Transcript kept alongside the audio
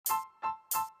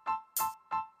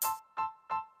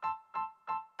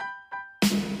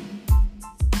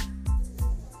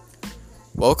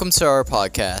Welcome to our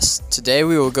podcast. Today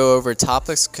we will go over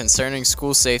topics concerning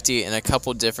school safety in a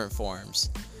couple different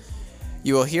forms.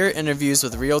 You will hear interviews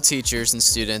with real teachers and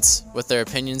students with their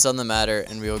opinions on the matter,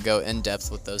 and we will go in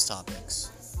depth with those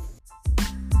topics.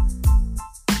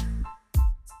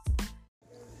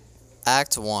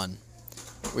 Act 1.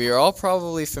 We are all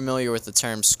probably familiar with the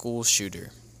term school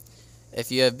shooter.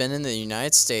 If you have been in the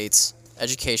United States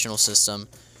educational system,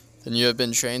 then you have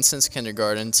been trained since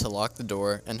kindergarten to lock the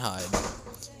door and hide.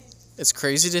 It's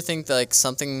crazy to think that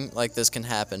something like this can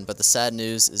happen, but the sad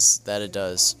news is that it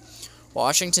does.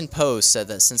 Washington Post said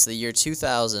that since the year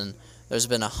 2000, there's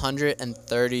been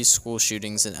 130 school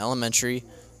shootings in elementary,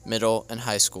 middle, and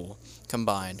high school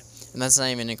combined, and that's not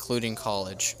even including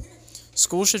college.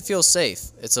 School should feel safe.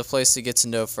 It's a place to get to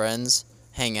know friends,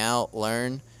 hang out,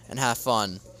 learn, and have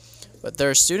fun. But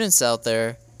there are students out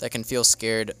there that can feel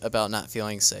scared about not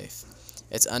feeling safe.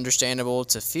 It's understandable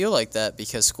to feel like that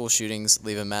because school shootings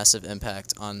leave a massive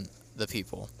impact on the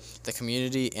people, the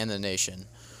community, and the nation.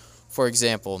 For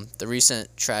example, the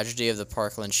recent tragedy of the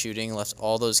Parkland shooting left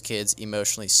all those kids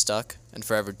emotionally stuck and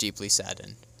forever deeply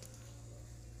saddened.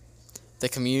 The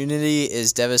community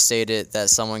is devastated that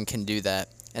someone can do that,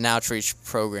 and outreach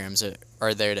programs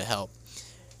are there to help.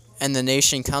 And the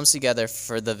nation comes together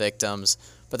for the victims,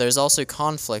 but there's also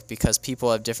conflict because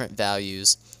people have different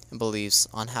values and beliefs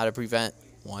on how to prevent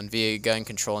one via gun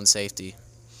control and safety.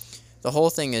 The whole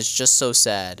thing is just so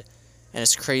sad, and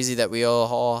it's crazy that we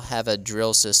all have a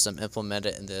drill system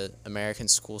implemented in the American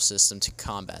school system to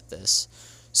combat this.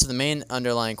 So the main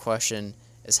underlying question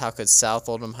is, how could South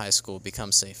Oldham High School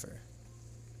become safer?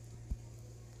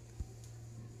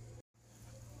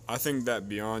 I think that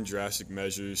beyond drastic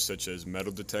measures such as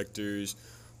metal detectors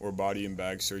or body and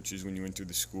bag searches when you enter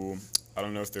the school, I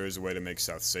don't know if there is a way to make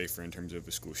South safer in terms of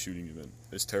a school shooting event.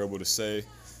 It's terrible to say,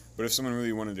 but if someone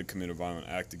really wanted to commit a violent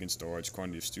act against a large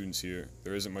quantity of students here,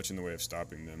 there isn't much in the way of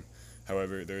stopping them.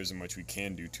 However, there isn't much we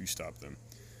can do to stop them.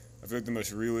 I feel like the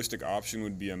most realistic option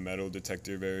would be a metal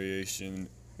detector variation,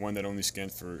 one that only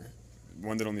scans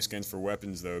for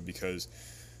weapons though, because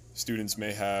students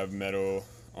may have metal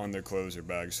on their clothes or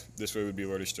bags. This way would be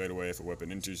alerted straight away if a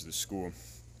weapon enters the school.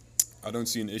 I don't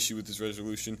see an issue with this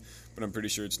resolution, but I'm pretty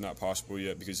sure it's not possible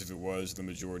yet because if it was, the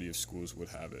majority of schools would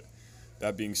have it.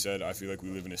 That being said, I feel like we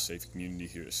live in a safe community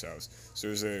here at South, so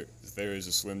there is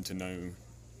slim to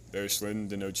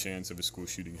no chance of a school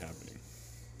shooting happening.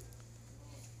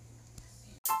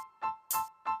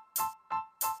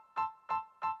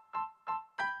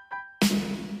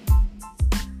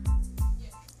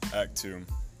 Act 2.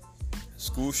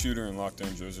 School shooter and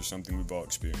lockdown drills are something we've all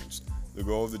experienced. The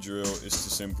goal of the drill is to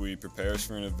simply prepare us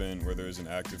for an event where there is an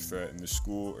active threat in the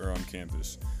school or on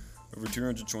campus. Over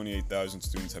 228,000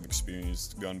 students have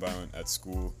experienced gun violence at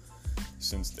school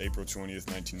since April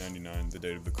 20th, 1999, the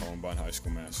date of the Columbine High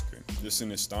School massacre. This is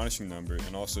an astonishing number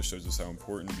and also shows us how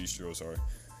important these drills are.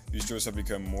 These drills have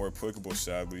become more applicable,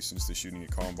 sadly, since the shooting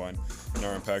at Columbine and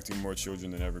are impacting more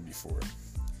children than ever before.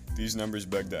 These numbers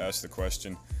beg to ask the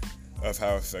question of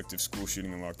how effective school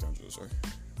shooting and lockdown drills are.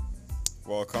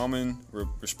 While a common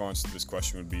response to this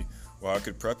question would be, well, how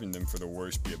could prepping them for the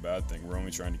worst be a bad thing? We're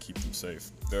only trying to keep them safe.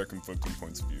 There are conflicting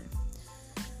points of view.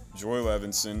 Joy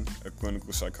Levinson, a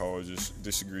clinical psychologist,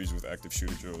 disagrees with active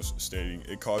shooter drills, stating,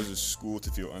 it causes school to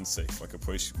feel unsafe, like a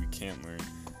place we can't learn.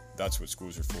 That's what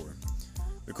schools are for.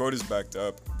 The quote is backed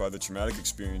up by the traumatic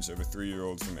experience of a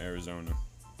 3-year-old from Arizona.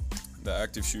 The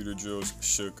active shooter drills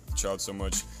shook the child so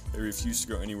much that he refused to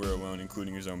go anywhere alone,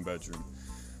 including his own bedroom.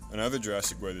 Another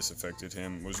drastic way this affected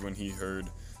him was when he heard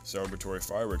celebratory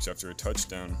fireworks after a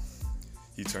touchdown.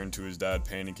 He turned to his dad,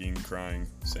 panicking, crying,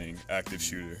 saying, active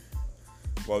shooter.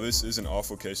 While this is an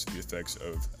awful case of the effects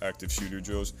of active shooter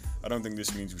drills, I don't think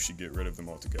this means we should get rid of them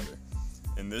altogether.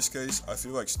 In this case, I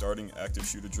feel like starting active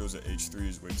shooter drills at age 3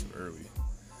 is way too early.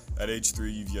 At age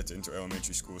 3, you've yet to enter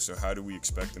elementary school, so how do we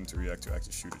expect them to react to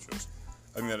active shooter drills?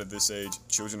 I think that at this age,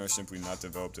 children are simply not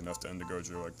developed enough to undergo a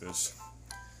drill like this.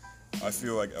 I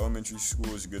feel like elementary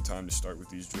school is a good time to start with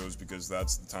these drills because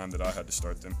that's the time that I had to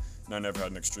start them, and I never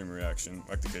had an extreme reaction,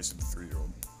 like the case of the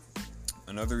 3-year-old.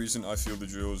 Another reason I feel the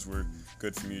drills were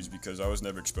good for me is because I was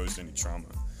never exposed to any trauma.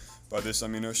 By this, I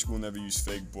mean our school never used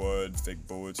fake blood, fake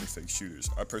bullets, or fake shooters.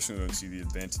 I personally don't see the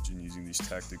advantage in using these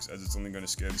tactics, as it's only going to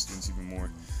scare the students even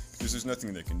more, because there's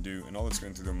nothing they can do, and all that's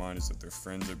going through their mind is that their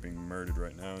friends are being murdered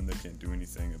right now, and they can't do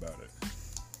anything about it.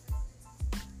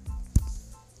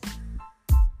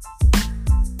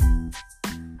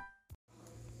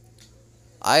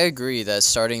 I agree that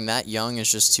starting that young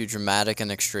is just too dramatic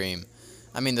and extreme.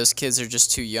 I mean, those kids are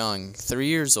just too young. 3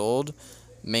 years old,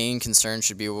 main concern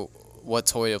should be what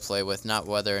toy to play with, not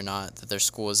whether or not that their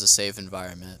school is a safe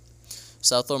environment.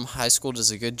 South Lome High School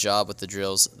does a good job with the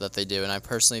drills that they do, and I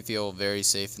personally feel very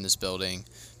safe in this building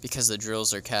because the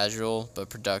drills are casual but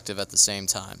productive at the same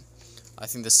time. I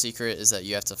think the secret is that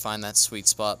you have to find that sweet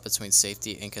spot between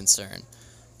safety and concern.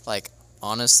 Like,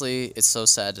 honestly, it's so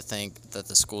sad to think that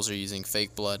the schools are using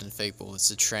fake blood and fake bullets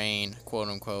to train, quote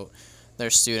unquote, their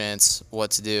students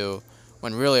what to do,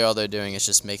 when really all they're doing is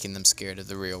just making them scared of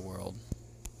the real world.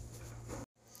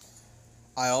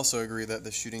 I also agree that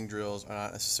the shooting drills are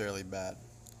not necessarily bad,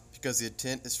 because the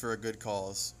intent is for a good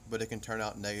cause, but it can turn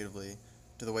out negatively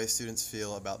to the way students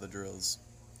feel about the drills.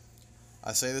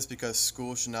 I say this because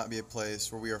school should not be a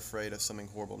place where we are afraid of something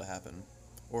horrible to happen,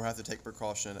 or have to take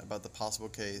precaution about the possible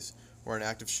case where an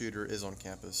active shooter is on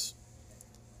campus.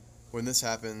 When this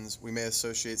happens, we may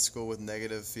associate school with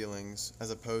negative feelings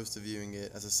as opposed to viewing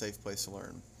it as a safe place to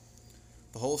learn.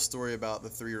 The whole story about the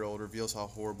 3-year-old reveals how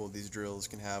horrible these drills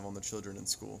can have on the children in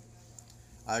school.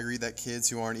 I agree that kids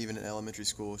who aren't even in elementary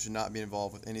school should not be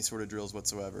involved with any sort of drills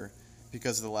whatsoever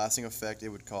because of the lasting effect it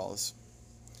would cause.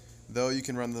 Though you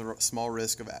can run the small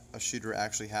risk of a shooter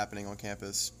actually happening on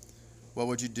campus, what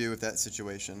would you do with that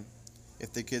situation?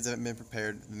 If the kids haven't been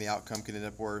prepared, then the outcome could end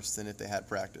up worse than if they had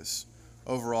practice.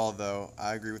 Overall, though,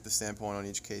 I agree with the standpoint on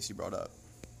each case you brought up.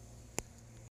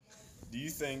 Do you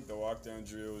think the lockdown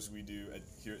drills we do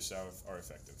here at South are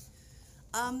effective?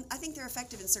 I think they're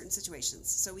effective in certain situations.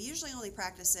 So we usually only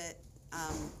practice it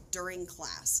during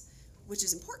class, which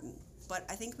is important. But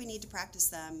I think we need to practice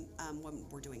them when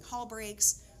we're doing hall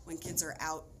breaks, when kids are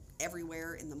out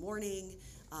everywhere in the morning,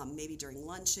 maybe during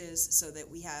lunches, so that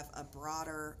we have a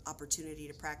broader opportunity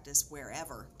to practice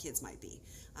wherever kids might be.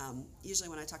 Usually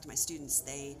when I talk to my students,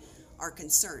 they are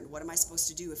concerned, what am I supposed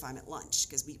to do if I'm at lunch?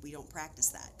 Because we don't practice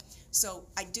that. So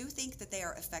I do think that they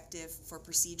are effective for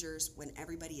procedures when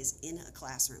everybody is in a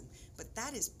classroom, but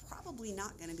that is probably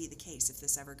not going to be the case if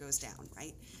this ever goes down,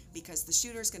 right? Because the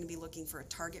shooter is going to be looking for a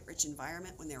target-rich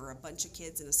environment when there are a bunch of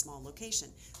kids in a small location.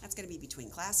 That's going to be between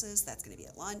classes, that's going to be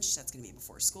at lunch, that's going to be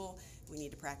before school. We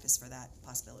need to practice for that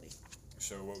possibility.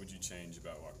 So what would you change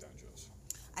about lockdown drills?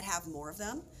 I'd have more of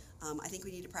them. I think we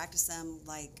need to practice them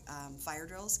like fire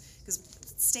drills, because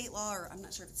state law, or I'm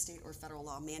not sure if it's state or federal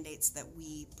law, mandates that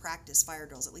we practice fire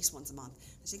drills at least once a month.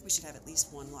 I think we should have at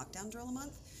least one lockdown drill a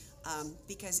month,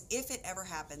 because if it ever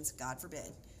happens, God forbid,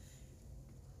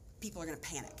 people are going to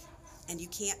panic. And you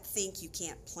can't think, you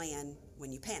can't plan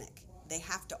when you panic. They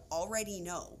have to already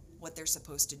know what they're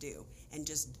supposed to do and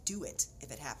just do it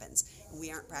if it happens. And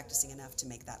we aren't practicing enough to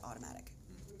make that automatic.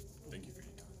 Thank you for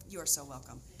your time. You are so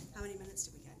welcome. How many minutes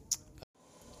do we get?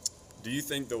 Do you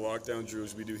think the lockdown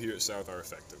drills we do here at South are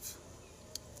effective?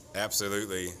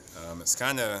 Absolutely. It's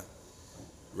kind of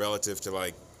relative to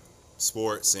like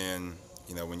sports, and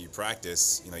when you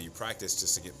practice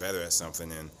just to get better at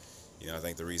something. And I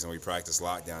think the reason we practice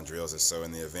lockdown drills is so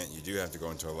in the event you do have to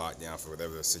go into a lockdown for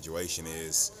whatever the situation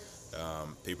is,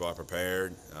 people are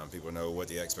prepared. People know what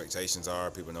the expectations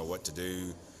are. People know what to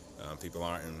do. People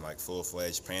aren't in like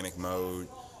full-fledged panic mode.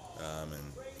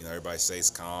 And everybody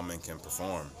stays calm and can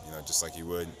perform, just like you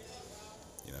would,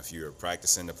 if you were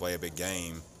practicing to play a big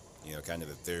game, kind of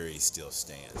the theory still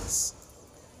stands.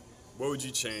 What would you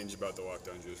change about the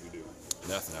lockdown drills we do?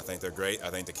 Nothing. I think they're great.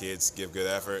 I think the kids give good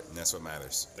effort, and that's what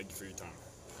matters. Thank you for your time.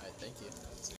 All right, thank you.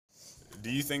 Do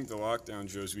you think the lockdown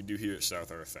drills we do here at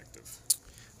South are effective?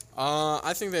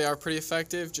 I think they are pretty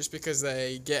effective just because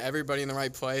they get everybody in the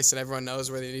right place and everyone knows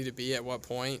where they need to be at what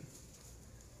point.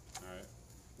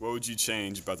 What would you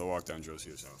change about the lockdown drills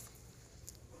here, South?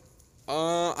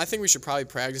 I think we should probably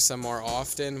practice them more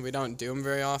often. We don't do them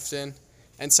very often.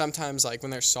 And sometimes, like,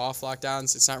 when they're soft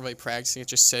lockdowns, it's not really practicing,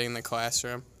 it's just sitting in the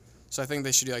classroom. So I think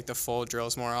they should do, like, the full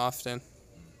drills more often.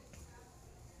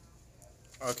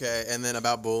 Okay, and then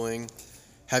about bullying.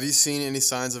 Have you seen any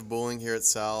signs of bullying here at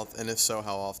South, and if so,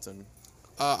 how often?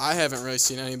 I haven't really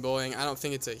seen any bullying. I don't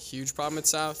think it's a huge problem at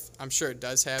South. I'm sure it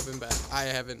does happen, but I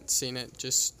haven't seen it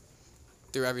just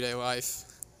through everyday life.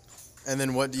 And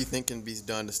then what do you think can be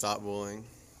done to stop bullying?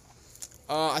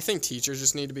 I think teachers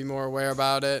just need to be more aware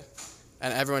about it,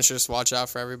 and everyone should just watch out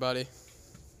for everybody.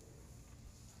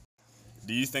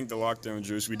 Do you think the lockdown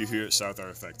drills we do here at South are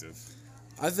effective?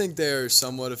 I think they're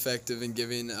somewhat effective in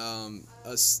giving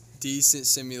us decent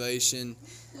simulation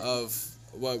of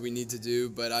what we need to do,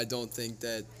 but I don't think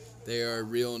that they are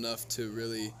real enough to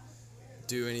really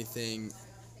do anything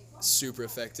super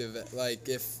effective.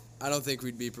 I don't think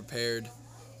we'd be prepared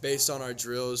based on our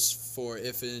drills for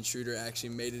if an intruder actually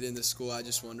made it into school. I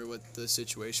just wonder what the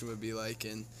situation would be like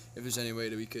and if there's any way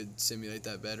that we could simulate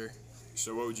that better.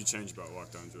 So what would you change about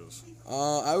lockdown drills?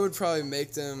 I would probably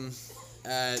make them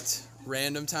at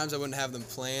random times. I wouldn't have them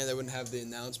planned. I wouldn't have the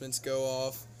announcements go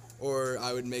off, or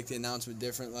I would make the announcement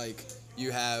different, like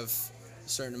you have a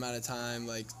certain amount of time,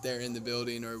 like they're in the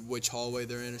building or which hallway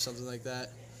they're in or something like that,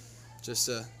 just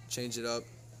to change it up,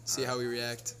 see how we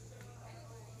react.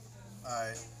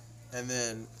 Alright, and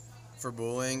then for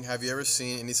bullying, have you ever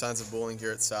seen any signs of bullying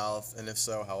here at South, and if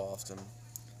so, how often?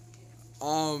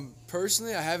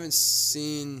 Personally, I haven't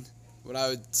seen what I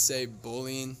would say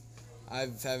bullying. I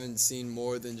haven't seen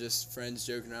more than just friends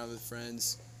joking around with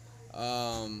friends.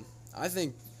 I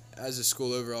think as a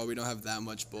school overall, we don't have that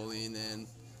much bullying, and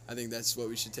I think that's what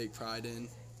we should take pride in.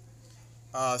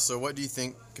 So what do you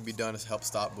think can be done to help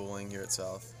stop bullying here at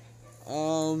South?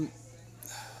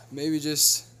 Maybe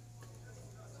just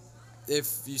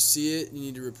if you see it, you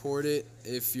need to report it.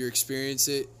 If you're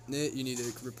experiencing it, you need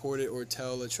to report it or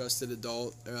tell a trusted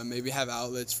adult. Maybe have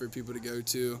outlets for people to go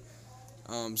to,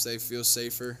 so they feel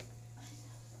safer.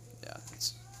 Yeah.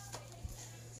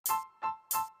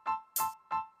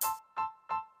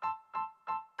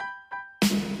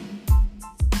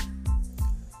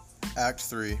 Act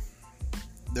 3.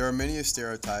 There are many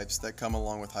stereotypes that come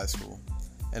along with high school,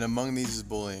 and among these is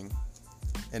bullying.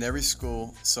 In every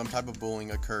school, some type of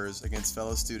bullying occurs against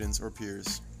fellow students or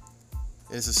peers.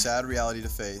 It is a sad reality to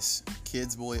face.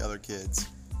 Kids bully other kids,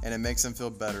 and it makes them feel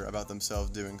better about themselves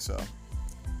doing so.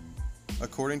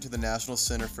 According to the National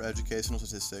Center for Educational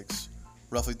Statistics,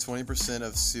 roughly 20%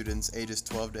 of students ages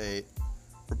 12 to 8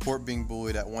 report being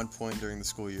bullied at one point during the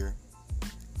school year.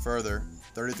 Further,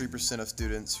 33% of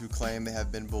students who claim they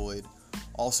have been bullied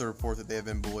also report that they have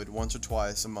been bullied once or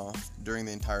twice a month during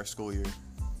the entire school year.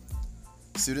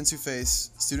 Students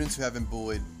who have been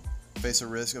bullied face a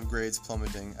risk of grades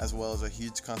plummeting as well as a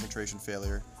huge concentration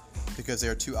failure because they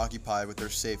are too occupied with their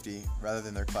safety rather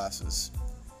than their classes.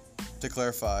 To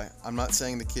clarify, I'm not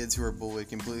saying the kids who are bullied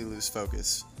completely lose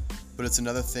focus, but it's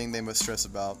another thing they must stress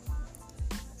about.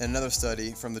 In another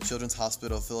study from the Children's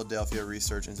Hospital of Philadelphia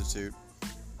Research Institute,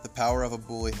 the power of a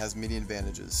bully has many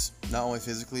advantages, not only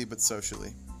physically but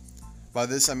socially. By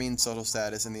this I mean social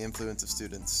status and the influence of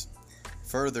students.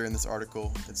 Further, in this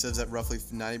article, it says that roughly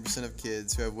 90% of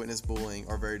kids who have witnessed bullying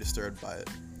are very disturbed by it.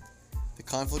 The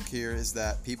conflict here is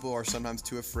that people are sometimes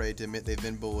too afraid to admit they've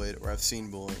been bullied or have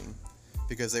seen bullying,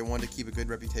 because they want to keep a good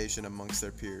reputation amongst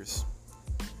their peers.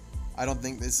 I don't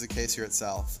think this is the case here at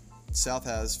South. South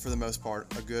has, for the most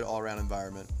part, a good all-around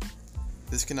environment.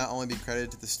 This can not only be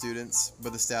credited to the students,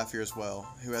 but the staff here as well,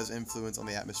 who has influence on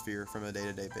the atmosphere from a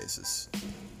day-to-day basis.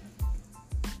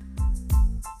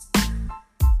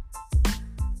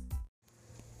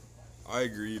 I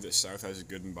agree that South has a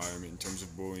good environment in terms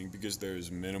of bullying because there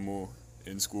is minimal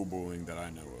in-school bullying that I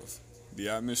know of. The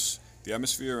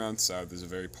atmosphere around South is a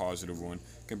very positive one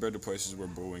compared to places where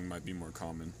bullying might be more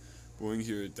common. Bullying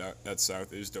here at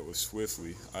South is dealt with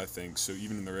swiftly, I think, so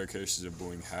even in the rare cases of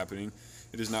bullying happening,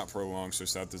 it is not prolonged, so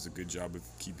South does a good job of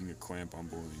keeping a clamp on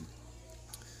bullying.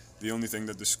 The only thing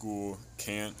that the school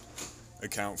can't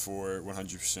account for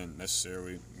 100%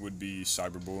 necessarily would be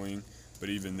cyberbullying, but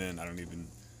even then,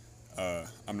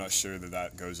 I'm not sure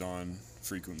that goes on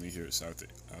frequently here at South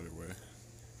either way.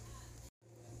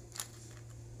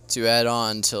 To add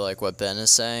on to like what Ben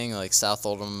is saying, like South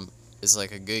Oldham is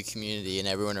like a good community and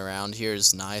everyone around here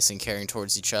is nice and caring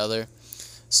towards each other.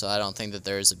 So I don't think that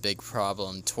there is a big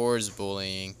problem towards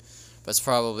bullying, but it's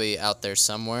probably out there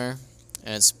somewhere,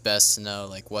 and it's best to know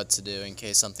like what to do in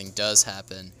case something does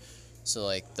happen, so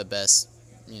like the best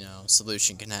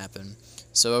solution can happen.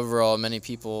 So overall, many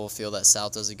people feel that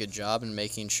South does a good job in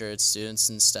making sure its students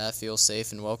and staff feel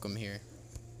safe and welcome here.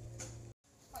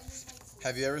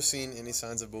 Have you ever seen any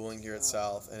signs of bullying here at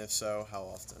South, and if so, how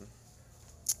often?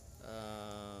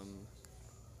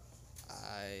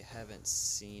 I haven't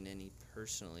seen any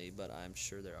personally, but I'm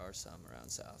sure there are some around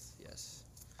South, yes.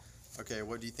 Okay,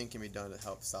 what do you think can be done to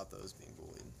help stop those being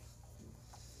bullied?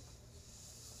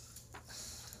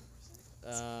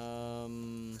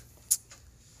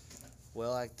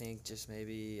 Well, I think just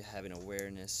maybe having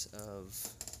awareness of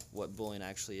what bullying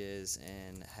actually is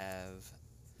and have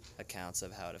accounts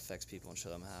of how it affects people and show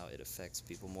them how it affects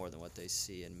people more than what they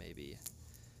see, and maybe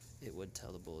it would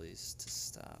tell the bullies to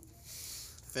stop.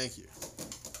 Thank you.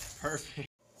 Perfect.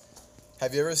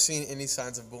 Have you ever seen any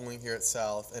signs of bullying here at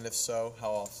South, and if so,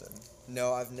 how often?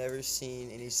 No, I've never seen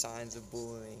any signs of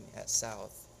bullying at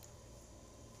South.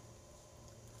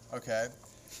 Okay.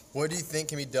 What do you think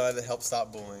can be done to help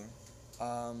stop bullying?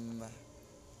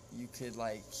 You could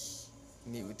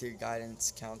meet with your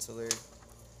guidance counselor,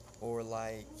 or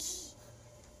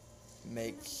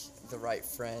make the right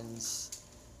friends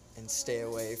and stay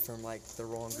away from the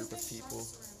wrong group of people.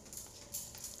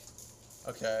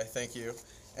 Okay, thank you.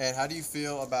 And how do you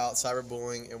feel about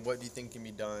cyberbullying, and what do you think can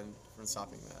be done from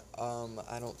stopping that?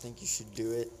 I don't think you should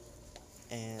do it,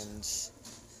 and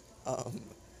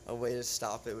a way to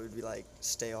stop it would be like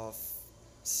stay off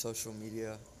social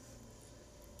media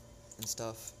and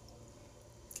stuff.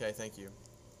 Okay, thank you.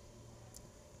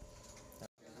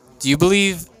 Do you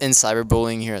believe in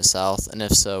cyberbullying here at South? And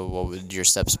if so, what would your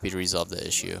steps be to resolve the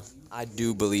issue? I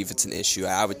do believe it's an issue.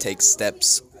 I would take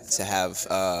steps to have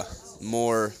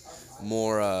more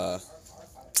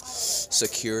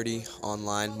security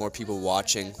online, more people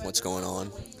watching what's going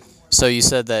on. So you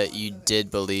said that you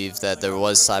did believe that there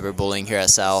was cyberbullying here at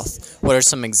South. What are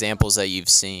some examples that you've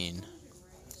seen?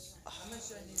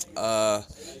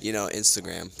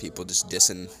 Instagram, people just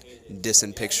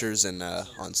dissing pictures, and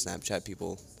on Snapchat,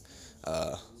 people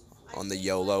on the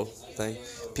YOLO thing,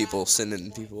 people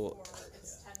sending people.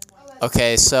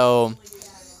 Okay, so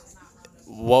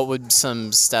what would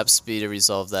some steps be to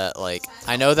resolve that? Like,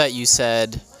 I know that you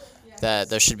said that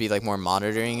there should be like more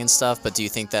monitoring and stuff, but do you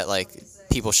think that like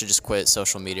people should just quit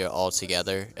social media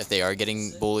altogether if they are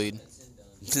getting bullied?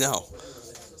 No,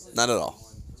 not at all.